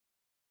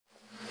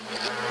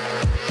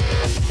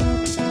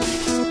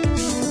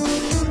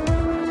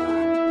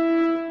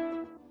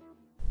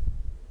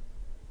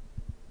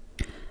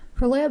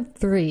For Lab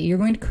 3, you're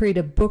going to create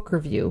a book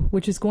review,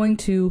 which is going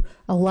to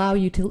allow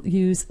you to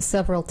use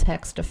several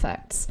text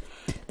effects.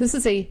 This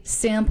is a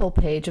sample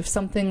page of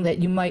something that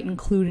you might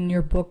include in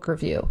your book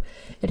review.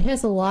 It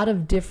has a lot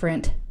of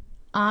different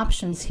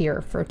options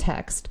here for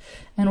text,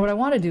 and what I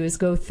want to do is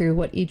go through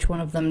what each one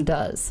of them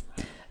does.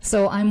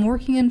 So I'm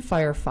working in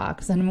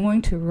Firefox, and I'm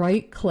going to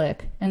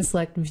right-click and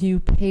select View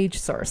Page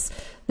Source.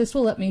 This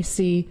will let me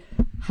see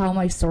how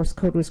my source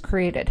code was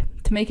created.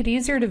 To make it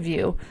easier to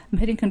view, I'm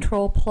hitting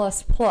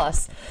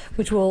Ctrl++,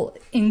 which will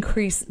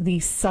increase the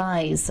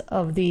size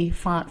of the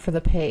font for the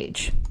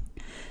page.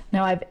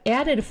 Now I've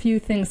added a few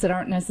things that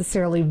aren't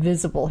necessarily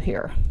visible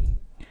here.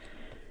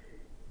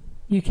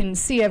 You can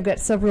see I've got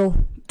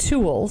several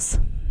tools.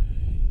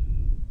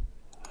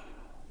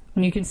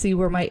 And you can see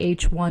where my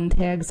H1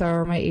 tags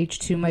are, my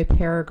H2, my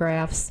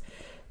paragraphs.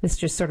 This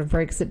just sort of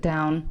breaks it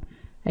down.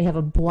 I have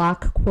a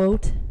block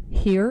quote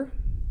here,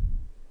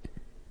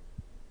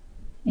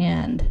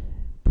 and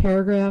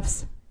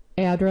paragraphs,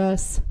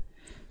 address.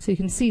 So you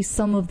can see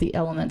some of the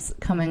elements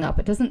coming up.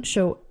 It doesn't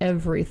show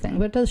everything,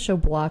 but it does show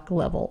block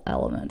level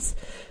elements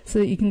so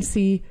that you can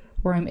see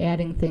where I'm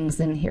adding things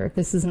in here.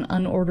 This is an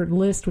unordered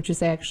list, which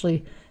is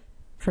actually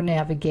for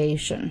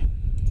navigation.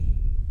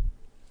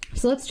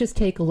 So let's just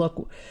take a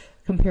look,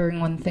 comparing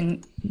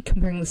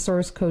the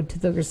source code to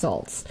the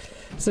results.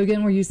 So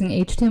again, we're using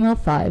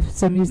HTML5,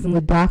 so I'm using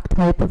the doc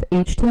type of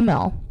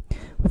HTML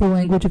with a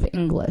language of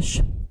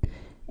English.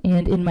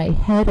 And in my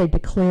head, I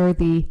declare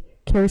the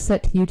char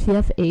set to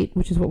UTF-8,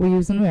 which is what we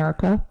use in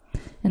America,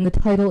 and the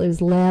title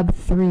is Lab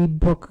 3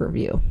 Book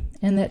Review,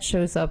 and that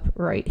shows up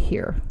right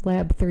here,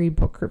 Lab 3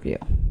 Book Review.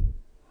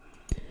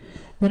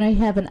 Then I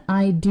have an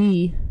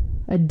ID,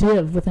 a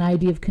div with an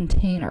ID of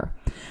container.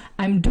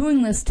 I'm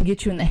doing this to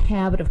get you in the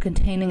habit of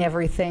containing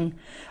everything,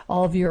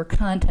 all of your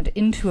content,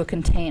 into a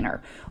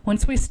container.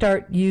 Once we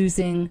start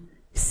using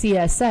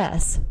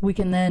CSS, we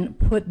can then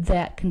put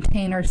that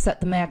container,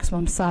 set the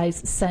maximum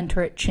size,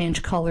 center it,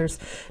 change colors,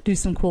 do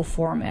some cool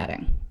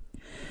formatting.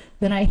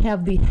 Then I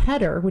have the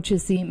header, which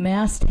is the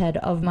masthead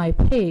of my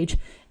page,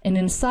 and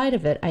inside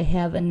of it I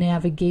have a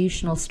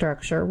navigational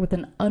structure with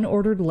an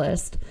unordered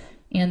list,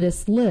 and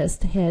this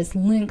list has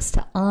links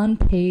to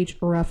on-page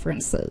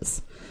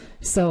references.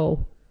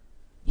 So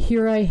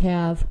here I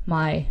have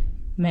my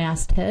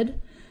masthead,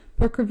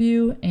 book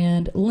review,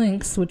 and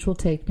links, which will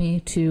take me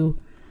to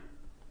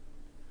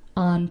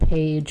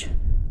on-page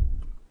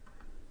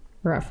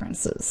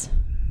references.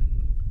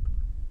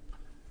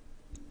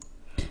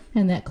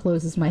 And that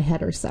closes my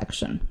header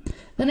section.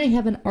 Then I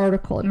have an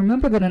article, and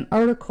remember that an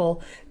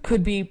article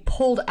could be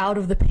pulled out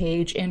of the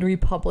page and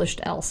republished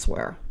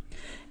elsewhere.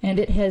 And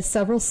it has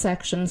several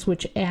sections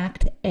which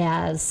act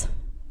as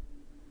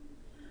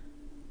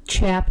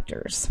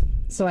chapters.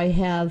 So I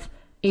have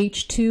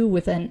H2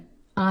 with an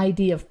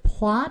ID of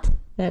plot,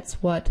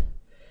 that's what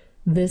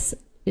this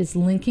is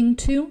linking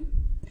to,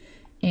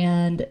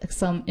 and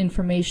some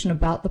information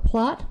about the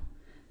plot.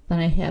 Then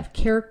I have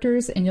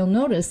characters, and you'll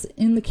notice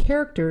in the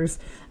characters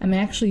I'm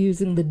actually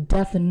using the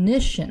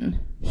definition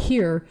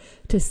here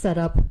to set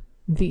up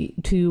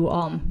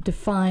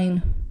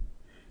define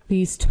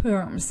these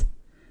terms.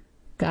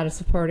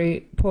 Goddess of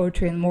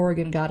Poetry and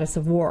Morrigan, Goddess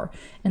of War.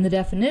 And the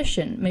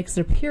definition makes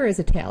it appear as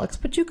italics,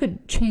 but you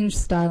could change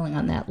styling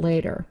on that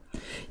later.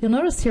 You'll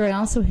notice here I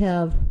also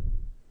have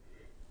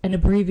an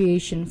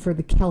abbreviation for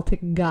the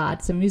Celtic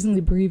gods. I'm using the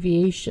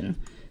abbreviation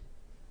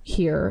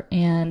here,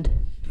 and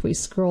if we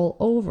scroll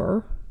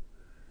over,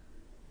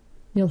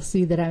 you'll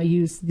see that I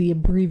use the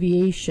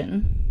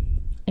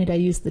abbreviation, and I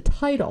use the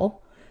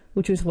title,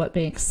 which is what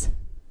makes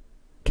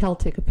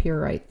Celtic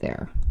appear right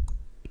there.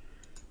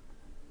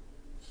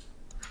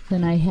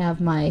 Then I have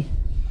my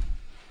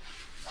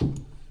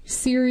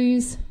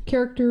series,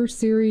 character,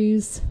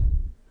 series,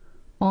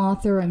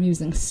 author. I'm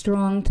using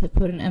strong to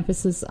put an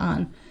emphasis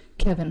on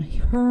Kevin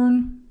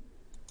Hearn.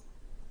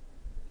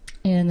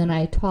 And then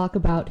I talk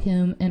about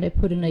him, and I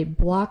put in a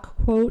block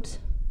quote.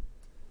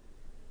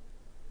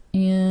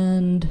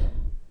 And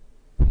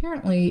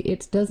apparently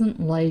it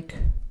doesn't like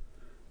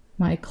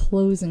my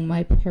closing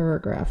my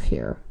paragraph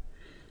here.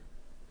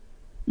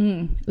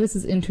 This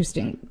is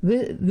interesting.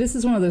 This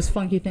is one of those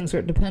funky things where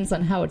it depends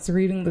on how it's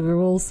reading the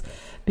rules,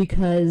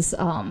 because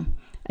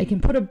I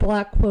can put a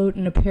block quote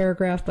in a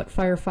paragraph, but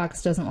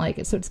Firefox doesn't like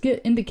it. So it's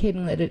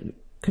indicating that it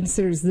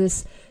considers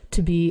this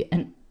to be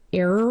an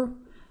error,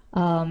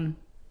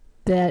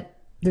 that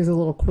there's a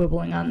little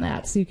quibbling on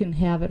that. So you can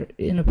have it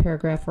in a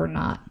paragraph or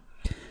not.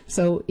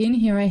 So in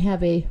here I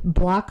have a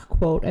block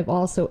quote. I've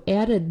also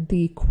added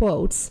the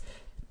quotes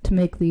to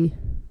make the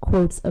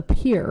quotes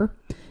appear.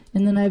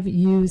 And then I've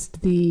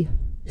used the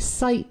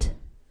cite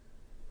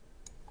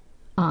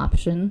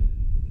option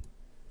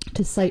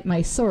to cite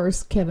my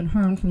source, Kevin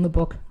Hearn, from the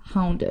book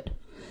Hounded.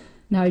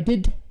 Now I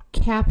did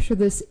capture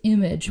this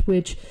image,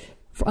 which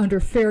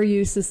under fair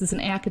use, this is an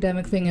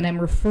academic thing, and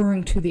I'm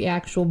referring to the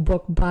actual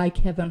book by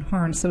Kevin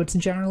Hearn, so it's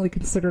generally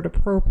considered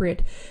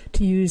appropriate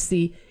to use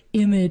the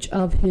image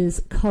of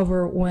his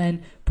cover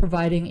when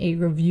providing a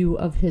review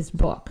of his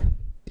book.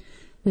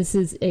 This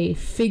is a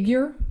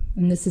figure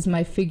and this is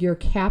my figure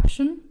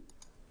caption.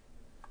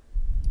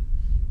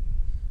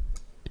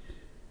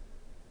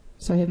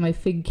 So I have my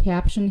fig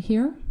caption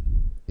here,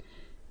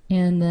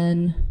 and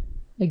then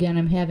again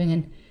I'm having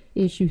an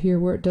issue here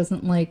where it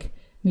doesn't like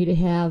me to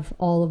have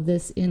all of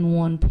this in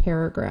one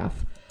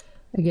paragraph.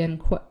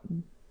 Again,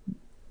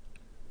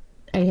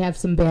 I have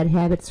some bad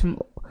habits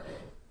from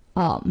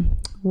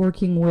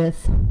working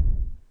with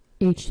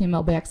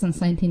HTML back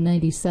since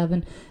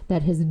 1997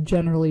 that has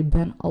generally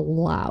been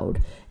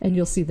allowed, and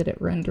you'll see that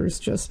it renders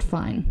just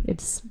fine.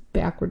 It's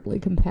backwardly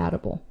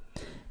compatible.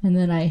 And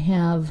then I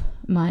have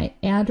my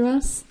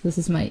address. This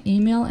is my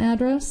email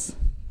address,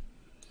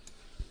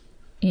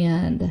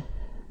 and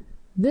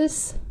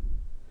this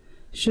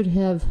should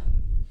have,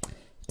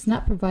 it's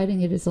not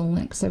providing it as a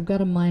link, so I've got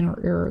a minor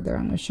error there.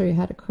 I'm going to show you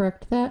how to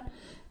correct that.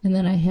 And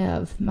then I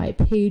have my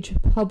page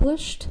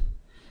published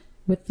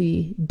with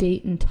the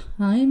date and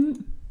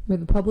time, or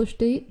the published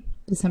date,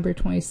 December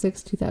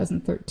 26,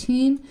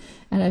 2013,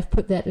 and I've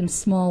put that in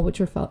small, which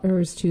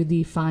refers to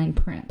the fine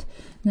print.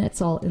 And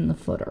that's all in the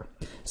footer.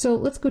 So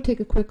let's go take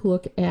a quick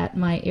look at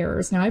my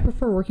errors. Now I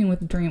prefer working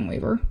with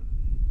Dreamweaver.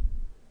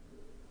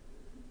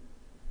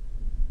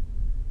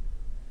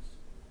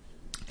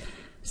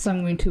 So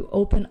I'm going to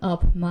open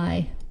up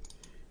my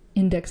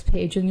index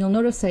page, and you'll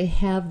notice I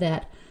have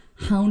that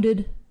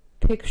hounded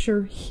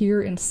picture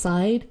here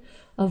inside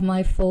of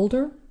my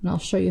folder, and I'll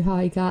show you how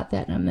I got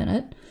that in a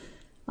minute.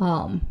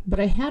 But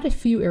I had a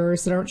few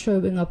errors that aren't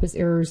showing up as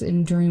errors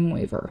in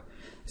Dreamweaver.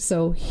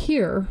 So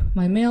here,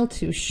 my mail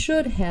to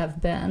should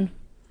have been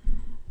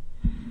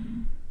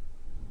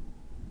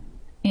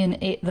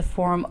in the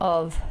form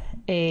of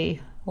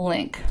a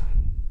link.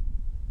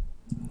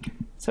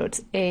 So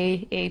it's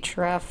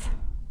ahref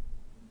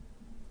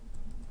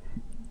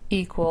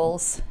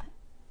equals,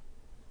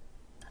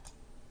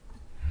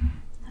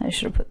 I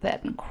should have put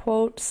that in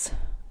quotes.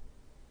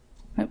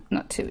 Nope,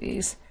 not two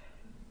E's.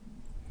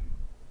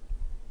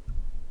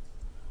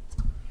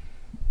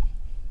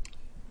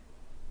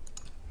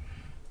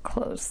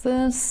 Close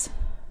this.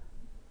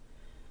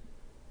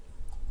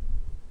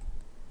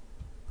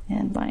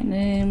 And my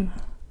name.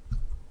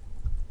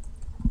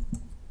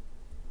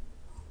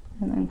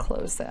 And then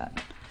close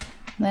that.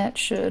 That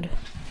should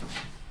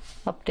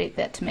update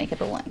that to make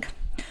it a link.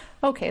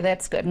 Okay,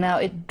 that's good. Now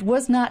it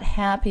was not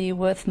happy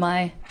with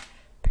my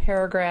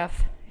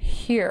paragraph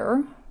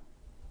here.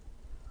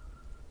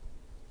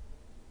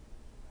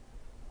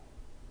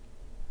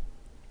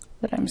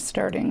 That I'm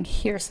starting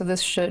here, so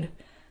this should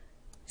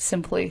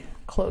simply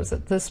close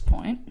at this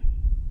point.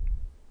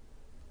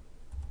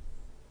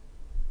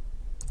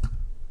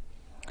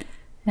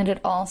 And it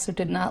also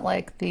did not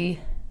like the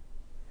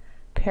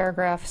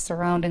paragraph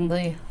surrounding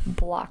the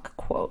block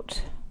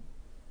quote.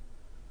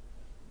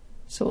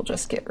 So we'll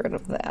just get rid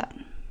of that.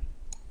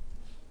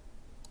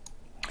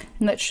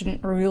 And that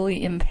shouldn't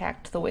really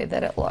impact the way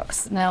that it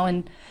looks. Now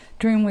in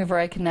Dreamweaver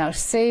I can now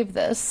save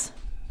this,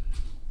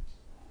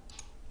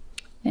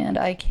 and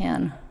I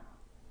can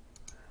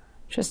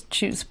just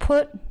choose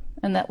put,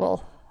 and that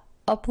will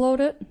upload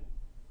it.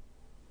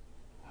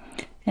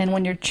 And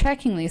when you're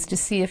checking these to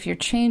see if your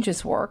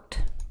changes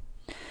worked,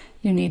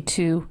 you need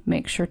to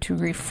make sure to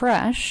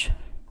refresh.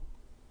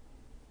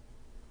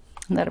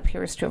 And that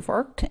appears to have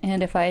worked.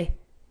 And if I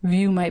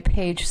view my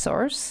page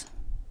source,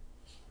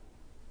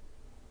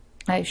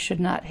 I should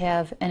not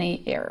have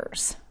any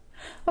errors.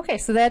 Okay,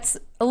 so that's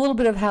a little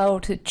bit of how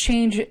to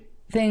change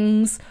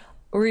things,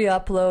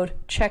 re-upload,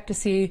 check to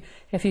see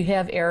if you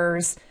have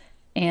errors,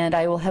 and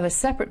I will have a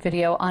separate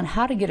video on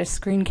how to get a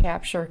screen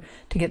capture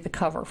to get the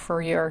cover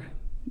for your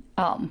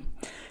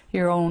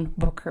own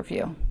book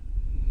review.